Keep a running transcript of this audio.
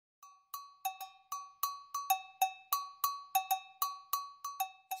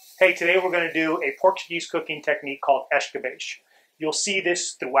Hey, today we're going to do a Portuguese cooking technique called escabeche. You'll see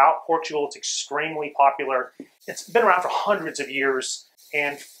this throughout Portugal. It's extremely popular. It's been around for hundreds of years,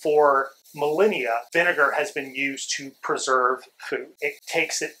 and for millennia, vinegar has been used to preserve food. It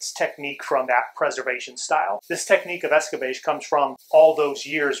takes its technique from that preservation style. This technique of escabeche comes from all those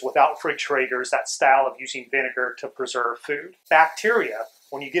years without refrigerators, that style of using vinegar to preserve food. Bacteria,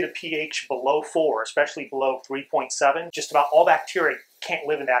 when you get a pH below 4, especially below 3.7, just about all bacteria can't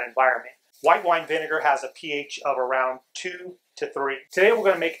live in that environment. White wine vinegar has a pH of around 2 to 3. Today we're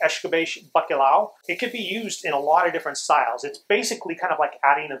going to make escabeche bacalhau. It could be used in a lot of different styles. It's basically kind of like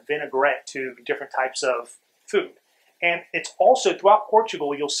adding a vinaigrette to different types of food. And it's also, throughout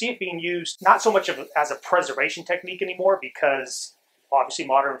Portugal, you'll see it being used not so much as a preservation technique anymore because obviously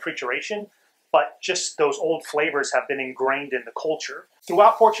modern refrigeration, but just those old flavors have been ingrained in the culture.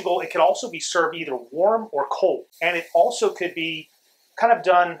 Throughout Portugal, it could also be served either warm or cold. And it also could be kind of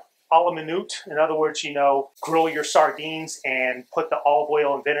done a la minute. In other words, grill your sardines and put the olive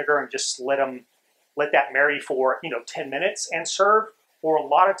oil and vinegar and just let that marry for, 10 minutes and serve. Or a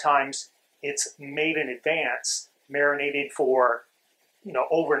lot of times it's made in advance, marinated for,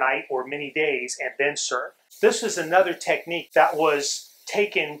 overnight or many days and then served. This is another technique that was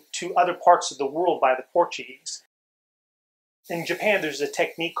taken to other parts of the world by the Portuguese. In Japan, there's a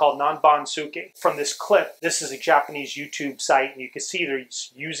technique called nanbansuke. From this clip, this is a Japanese YouTube site, and you can see they're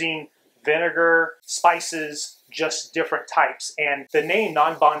using vinegar, spices, just different types. And the name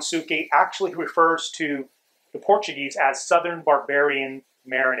nanbansuke actually refers to the Portuguese as Southern Barbarian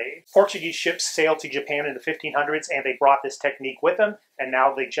marinade. Portuguese ships sailed to Japan in the 1500s, and they brought this technique with them, and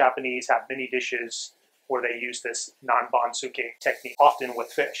now the Japanese have many dishes where they use this nanbansuke technique, often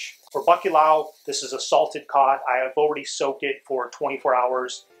with fish. For bacalhau, this is a salted cod. I have already soaked it for 24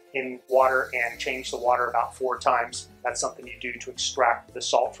 hours in water and changed the water about 4 times. That's something you do to extract the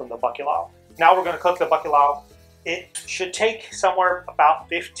salt from the bacalhau. Now we're going to cook the bacalhau. It should take somewhere about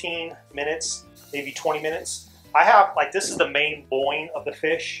 15 minutes, maybe 20 minutes. I have, this is the main loin of the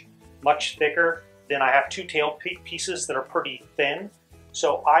fish, much thicker. Then I have 2 tail pieces that are pretty thin.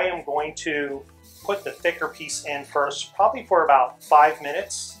 So I am going to put the thicker piece in first, probably for about 5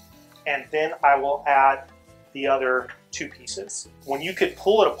 minutes, and then I will add the other 2 pieces. When you could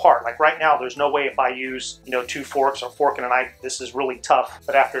pull it apart, like right now, there's no way if I use, 2 forks or fork and a knife, this is really tough,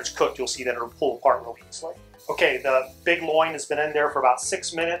 but after it's cooked, you'll see that it'll pull apart really easily. Okay, the big loin has been in there for about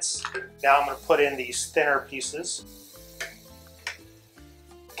 6 minutes. Now I'm gonna put in these thinner pieces.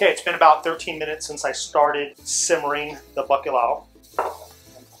 Okay, it's been about 13 minutes since I started simmering the bacalhau.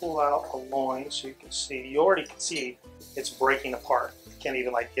 Pull out the loin so you can see. You already can see it's breaking apart. You can't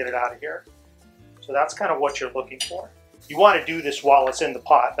even get it out of here. So that's kind of what you're looking for. You want to do this while it's in the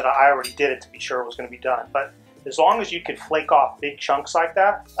pot, but I already did it to be sure it was going to be done. But as long as you can flake off big chunks like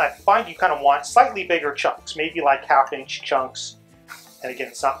that, I find you kind of want slightly bigger chunks, maybe like 1/2 inch chunks. And again,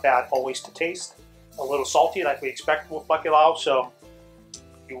 it's not bad always to taste. A little salty like we expect with bacalhau, so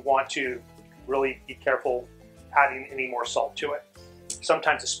you want to really be careful adding any more salt to it.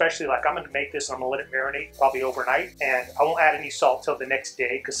 Sometimes, especially I'm going to make this and I'm going to let it marinate probably overnight, and I won't add any salt till the next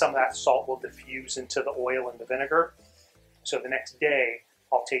day because some of that salt will diffuse into the oil and the vinegar. So the next day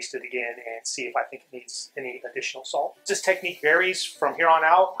I'll taste it again and see if I think it needs any additional salt. This technique varies from here on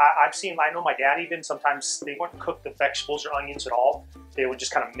out. I know my dad even, sometimes they wouldn't cook the vegetables or onions at all. They would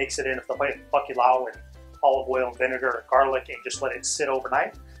just kind of mix it in with the bacalhau and olive oil and vinegar or garlic and just let it sit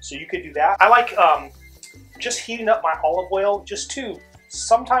overnight. So you could do that. I like just heating up my olive oil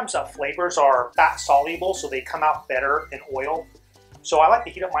sometimes flavors are fat soluble, so they come out better in oil. So I like to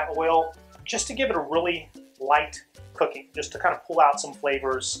heat up my oil just to give it a really light cooking, just to kind of pull out some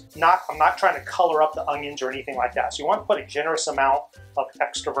flavors. I'm not trying to color up the onions or anything like that. So you want to put a generous amount of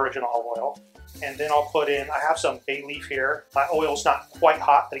extra virgin olive oil. And then I'll put in, I have some bay leaf here. My oil's not quite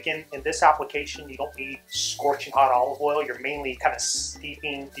hot, but again, in this application, you don't need scorching hot olive oil. You're mainly kind of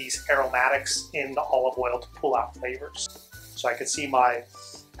steeping these aromatics in the olive oil to pull out flavors. So I can see that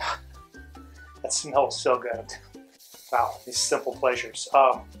smells so good. Wow, these simple pleasures.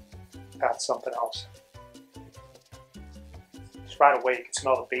 Add something else. Just right away, you can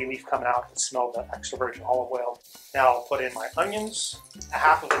smell the bay leaf coming out. You can smell the extra virgin olive oil. Now I'll put in my onions,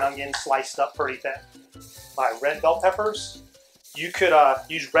 1/2 of an onion sliced up pretty thin. My red bell peppers. You could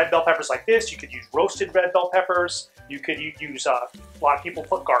use red bell peppers like this. You could use roasted red bell peppers. You could use, a lot of people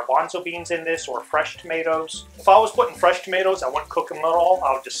put garbanzo beans in this or fresh tomatoes. If I was putting fresh tomatoes, I wouldn't cook them at all.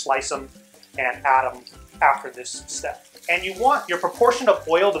 I would just slice them and add them after this step. And you want your proportion of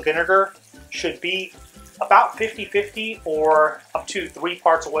oil to vinegar should be about 50-50 or up to 3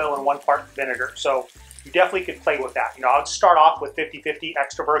 parts oil and 1 part vinegar. So you definitely could play with that. You know, I'll start off with 50-50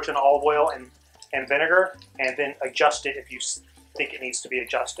 extra virgin olive oil and vinegar, and then adjust it if you think it needs to be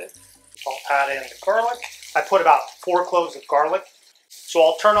adjusted. I'll add in the garlic. I put about 4 cloves of garlic. So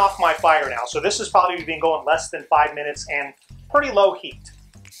I'll turn off my fire now. So this has probably been going less than 5 minutes and pretty low heat.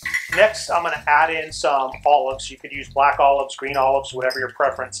 Next, I'm going to add in some olives. You could use black olives, green olives, whatever your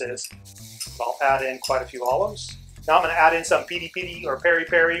preference is. So I'll add in quite a few olives. Now I'm going to add in some peri-peri or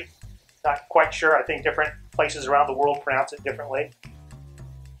peri-peri. Not quite sure. I think different places around the world pronounce it differently.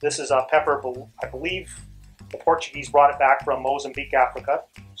 This is a pepper, I believe the Portuguese brought it back from Mozambique, Africa.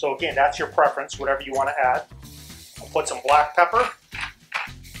 So again, that's your preference, whatever you want to add. I'll put some black pepper.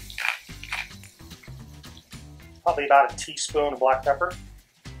 Probably about a teaspoon of black pepper.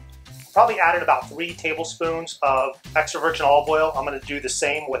 Probably added about 3 tablespoons of extra virgin olive oil. I'm going to do the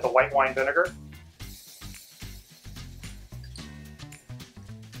same with the white wine vinegar.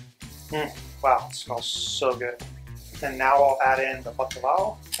 Wow, it smells so good. And now I'll add in the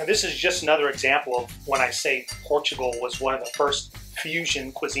bacalhau. And this is just another example of when I say Portugal was one of the first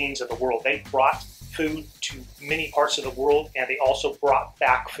fusion cuisines of the world. They brought food to many parts of the world, and they also brought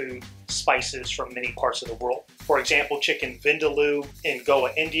back food, spices from many parts of the world. For example, chicken vindaloo in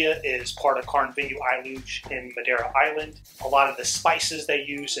Goa, India is part of carne vinho ailuge in Madeira Island. A lot of the spices they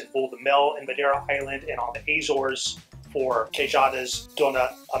use in bull de mel in Madeira Island and on the Azores for queijadas Dona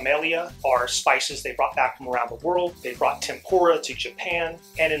Amelia are spices they brought back from around the world. They brought tempura to Japan.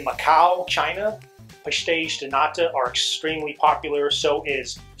 And in Macau, China, pastéis de nata are extremely popular. So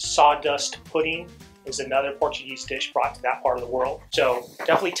is sawdust pudding, is another Portuguese dish brought to that part of the world. So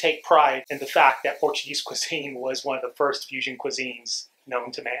definitely take pride in the fact that Portuguese cuisine was one of the first fusion cuisines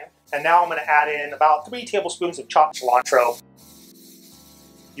known to man. And now I'm going to add in about 3 tablespoons of chopped cilantro.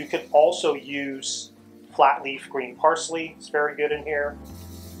 You could also use flat leaf green parsley. It's very good in here.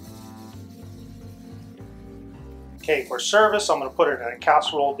 Okay, for service, I'm going to put it in a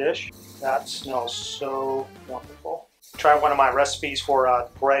casserole dish. That smells so wonderful. Try one of my recipes for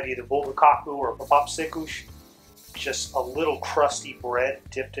bread, either bulgokaku or papapsikus. Just a little crusty bread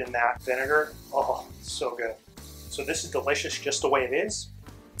dipped in that vinegar. Oh, so good. So this is delicious just the way it is,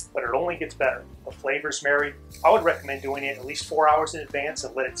 but it only gets better. The flavor's married. I would recommend doing it at least 4 hours in advance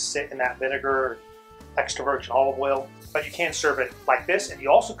and let it sit in that vinegar, extra virgin olive oil. But you can serve it like this, and you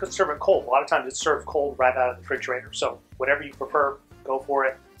also could serve it cold. A lot of times it's served cold right out of the refrigerator. So whatever you prefer, go for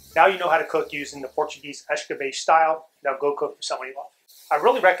it. Now you know how to cook using the Portuguese escabeche style. Now go cook for someone you love. I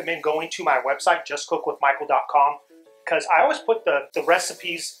really recommend going to my website, justcookwithmichael.com, because I always put the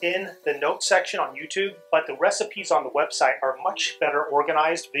recipes in the notes section on YouTube, but the recipes on the website are much better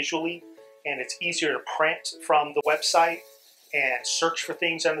organized visually, and it's easier to print from the website and search for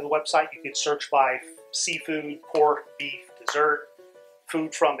things under the website. You can search by seafood, pork, beef, dessert,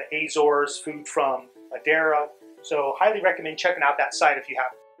 food from the Azores, food from Madeira. So highly recommend checking out that site if you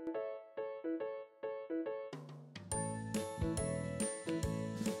haven't.